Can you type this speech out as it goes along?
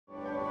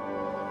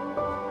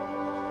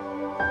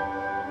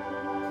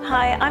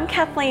Hi, I'm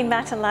Kathleen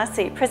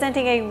Matinlassi,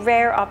 presenting a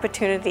rare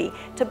opportunity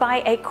to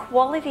buy a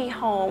quality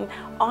home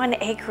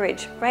on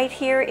acreage right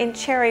here in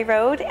Cherry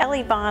Road,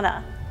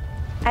 Eleebana.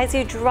 As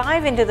you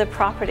drive into the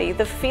property,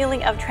 the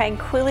feeling of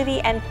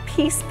tranquility and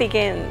peace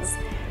begins.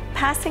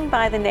 Passing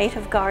by the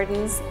native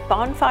gardens,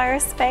 bonfire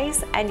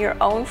space, and your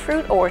own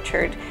fruit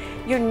orchard,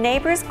 your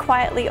neighbors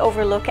quietly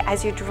overlook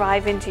as you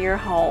drive into your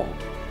home.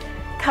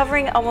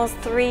 Covering almost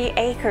 3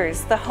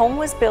 acres, the home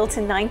was built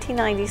in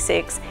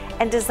 1996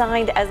 and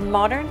designed as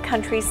modern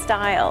country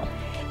style.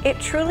 It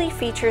truly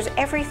features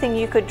everything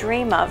you could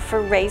dream of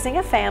for raising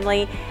a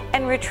family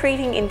and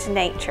retreating into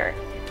nature.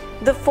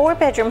 The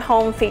 4-bedroom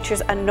home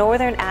features a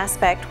northern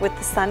aspect with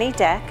the sunny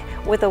deck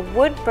with a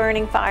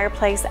wood-burning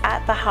fireplace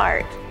at the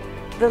heart.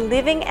 The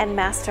living and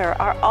master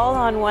are all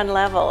on one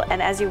level,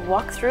 and as you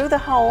walk through the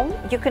home,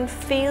 you can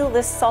feel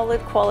the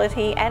solid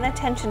quality and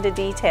attention to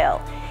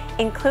detail,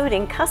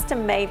 including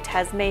custom-made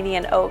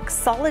Tasmanian oak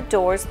solid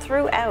doors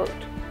throughout.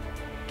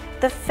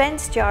 The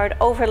fenced yard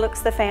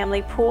overlooks the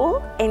family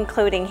pool,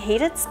 including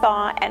heated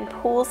spa and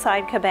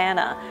poolside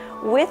cabana,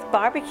 with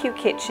barbecue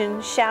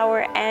kitchen,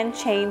 shower, and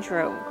change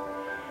room.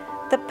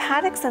 The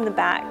paddocks in the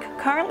back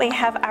currently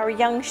have our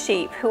young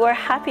sheep who are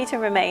happy to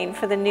remain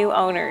for the new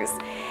owners,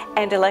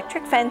 and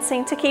electric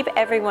fencing to keep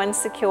everyone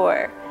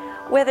secure.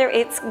 Whether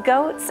it's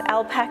goats,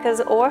 alpacas,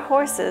 or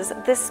horses,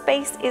 the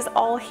space is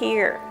all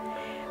here.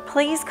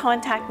 Please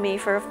contact me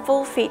for a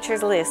full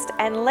features list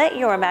and let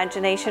your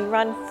imagination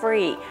run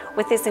free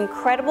with this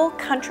incredible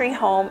country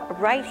home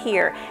right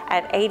here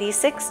at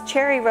 86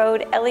 Cherry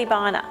Road,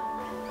 Eleebana.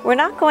 We're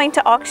not going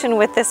to auction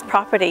with this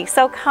property,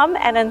 so come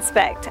and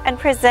inspect and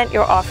present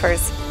your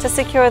offers to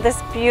secure this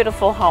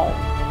beautiful home.